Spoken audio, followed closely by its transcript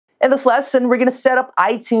In this lesson, we're going to set up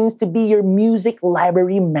iTunes to be your music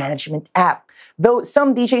library management app. Though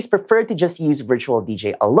some DJs prefer to just use Virtual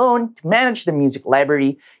DJ alone to manage the music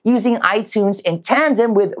library, using iTunes in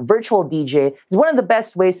tandem with Virtual DJ is one of the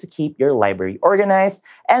best ways to keep your library organized,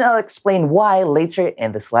 and I'll explain why later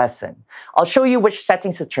in this lesson. I'll show you which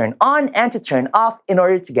settings to turn on and to turn off in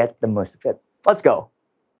order to get the most of it. Let's go.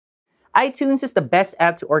 iTunes is the best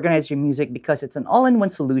app to organize your music because it's an all-in-one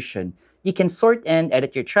solution. You can sort and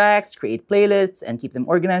edit your tracks, create playlists, and keep them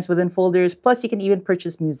organized within folders. Plus, you can even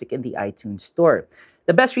purchase music in the iTunes store.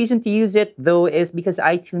 The best reason to use it, though, is because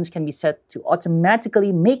iTunes can be set to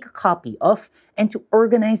automatically make a copy of and to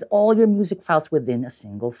organize all your music files within a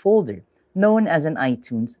single folder, known as an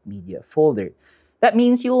iTunes media folder. That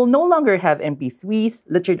means you will no longer have MP3s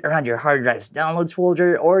littered around your hard drive's downloads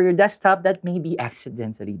folder or your desktop that may be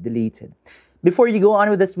accidentally deleted. Before you go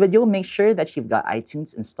on with this video, make sure that you've got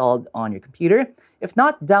iTunes installed on your computer. If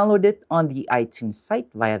not, download it on the iTunes site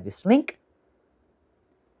via this link.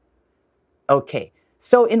 Okay,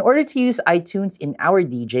 so in order to use iTunes in our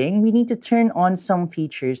DJing, we need to turn on some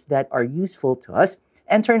features that are useful to us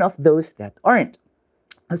and turn off those that aren't.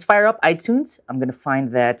 Let's fire up iTunes. I'm going to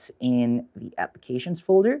find that in the Applications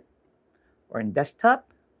folder or in Desktop.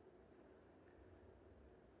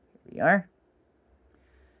 Here we are.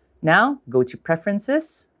 Now, go to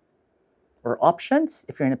Preferences or Options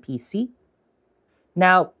if you're in a PC.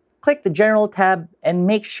 Now, click the General tab and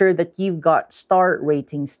make sure that you've got star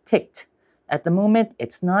ratings ticked. At the moment,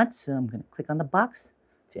 it's not, so I'm going to click on the box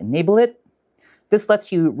to enable it. This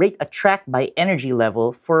lets you rate a track by energy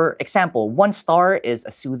level. For example, 1 star is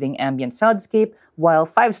a soothing ambient soundscape, while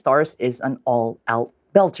 5 stars is an all-out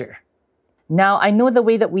belter. Now, I know the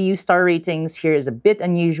way that we use star ratings here is a bit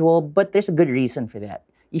unusual, but there's a good reason for that.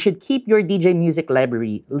 You should keep your DJ music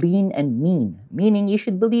library lean and mean, meaning you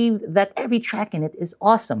should believe that every track in it is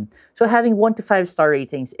awesome. So having 1 to 5 star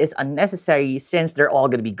ratings is unnecessary since they're all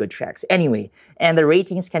going to be good tracks anyway. And the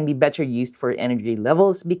ratings can be better used for energy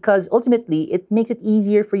levels because ultimately it makes it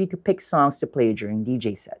easier for you to pick songs to play during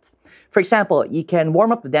DJ sets. For example, you can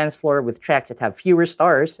warm up the dance floor with tracks that have fewer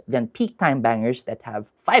stars than peak time bangers that have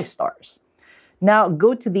 5 stars. Now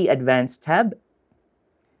go to the Advanced tab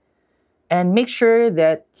and make sure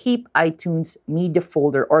that Keep iTunes Media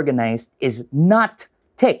Folder Organized is not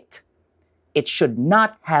ticked. It should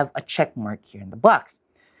not have a check mark here in the box.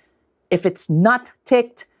 If it's not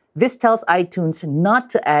ticked, this tells iTunes not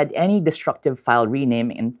to add any destructive file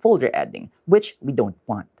renaming and folder adding, which we don't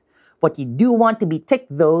want. What you do want to be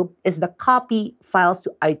ticked, though, is the Copy Files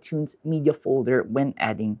to iTunes Media Folder when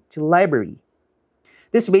adding to library.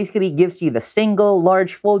 This basically gives you the single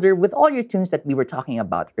large folder with all your tunes that we were talking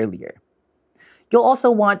about earlier. You'll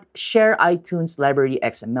also want Share iTunes Library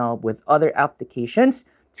XML with other applications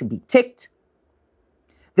to be ticked.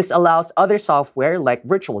 This allows other software like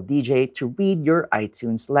Virtual DJ to read your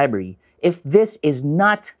iTunes library. If this is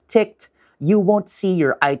not ticked, you won't see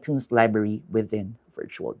your iTunes library within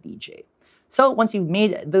Virtual DJ. So once you've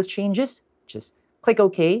made those changes, just click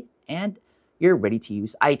OK and you're ready to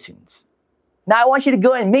use iTunes. Now I want you to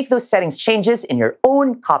go and make those settings changes in your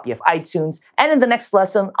own copy of iTunes, and in the next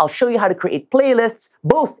lesson, I'll show you how to create playlists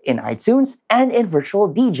both in iTunes and in Virtual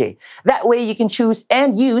DJ. That way you can choose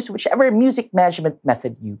and use whichever music management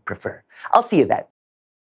method you prefer. I'll see you then.